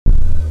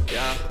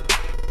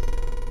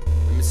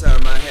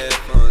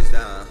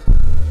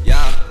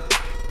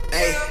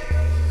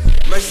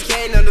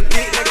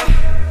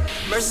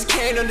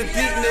Cain on the beat,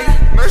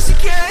 nigga. Mercy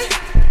Cain.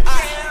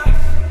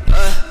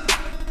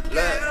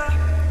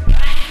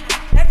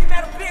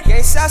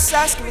 Gang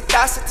Southside, give me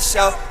thoughts at the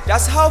show.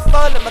 That's a whole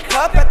full of my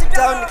cup at the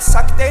door. Niggas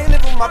suck it, they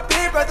live with my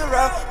big brother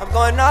roll. I'm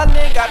going all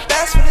in, got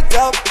bags for the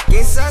dope.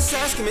 Gang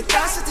Southside, give me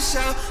thoughts at the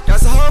show.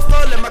 That's a whole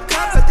full of my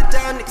cup at the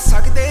door. Niggas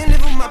suck it, they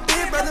live with my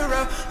big brother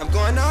roll. I'm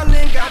going all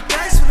in, got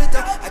bags for the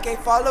dope. I can't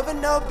fall over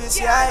no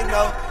bitch, yeah, I ain't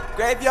know.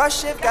 Graveyard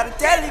shift, got a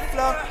deadly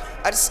flow.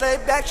 I just lay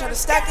back, tryna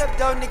stack up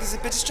dough. Niggas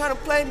and bitches tryna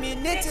play me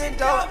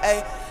Nintendo,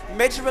 ayy.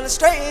 Major realin'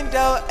 straight in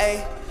dough,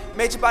 ayy.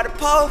 Major by the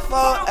pole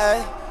for,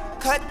 ayy.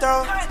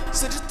 Cutthroat,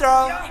 switch a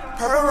throw,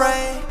 purple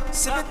rain,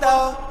 sip it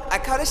though. I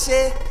call this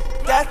shit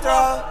death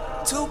row.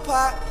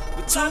 Tupac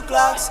with 2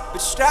 Glocks, bitch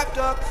strapped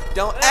up.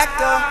 Don't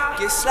act up,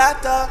 get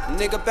slapped up.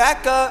 Nigga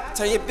back up,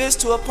 turn your bitch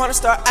to a porn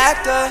star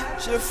actor.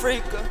 She a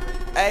freaker,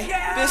 ayy.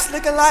 Bitch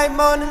looking like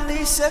Mona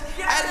Lisa.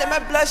 I let my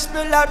blood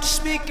spill out the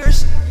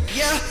speakers.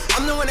 Yeah,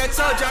 I'm the one that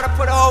told y'all to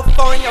put a whole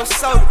phone in your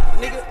soda,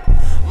 nigga.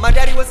 My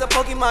daddy was a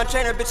Pokemon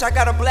trainer, bitch, I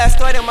got a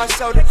blastoid on my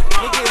shoulder.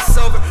 Nigga is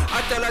sober,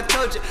 I thought I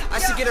told you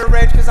I should get a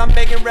range cause I'm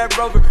begging Red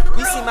Rover.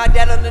 We see my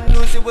dad on the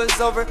news, it was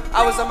over.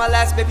 I was on my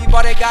last baby,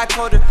 boy, it got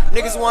colder.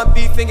 Niggas want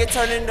beef and get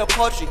turned into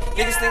poultry.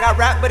 Niggas think I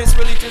rap, but it's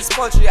really just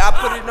poetry. I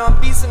put it on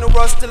beats and the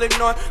world still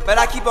ignoring, but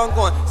I keep on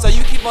going, so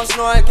you keep on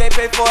snoring. Can't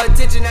pay for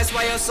attention, that's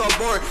why you're so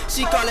boring.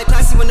 She call it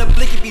classy when the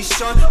blicky be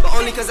showing, but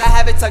only cause I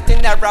have it tucked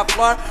in that Ralph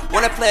Lauren.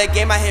 Wanna play a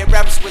game, I hit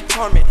rappers with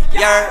torment,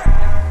 yeah.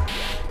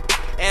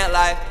 And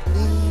like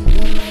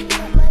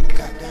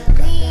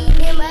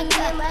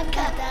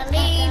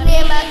Lean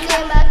in my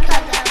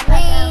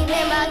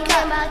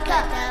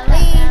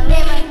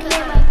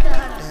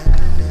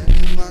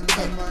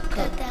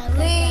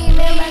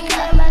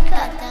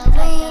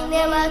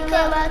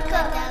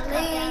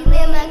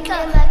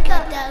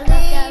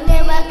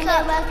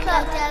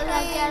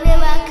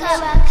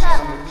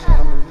cup,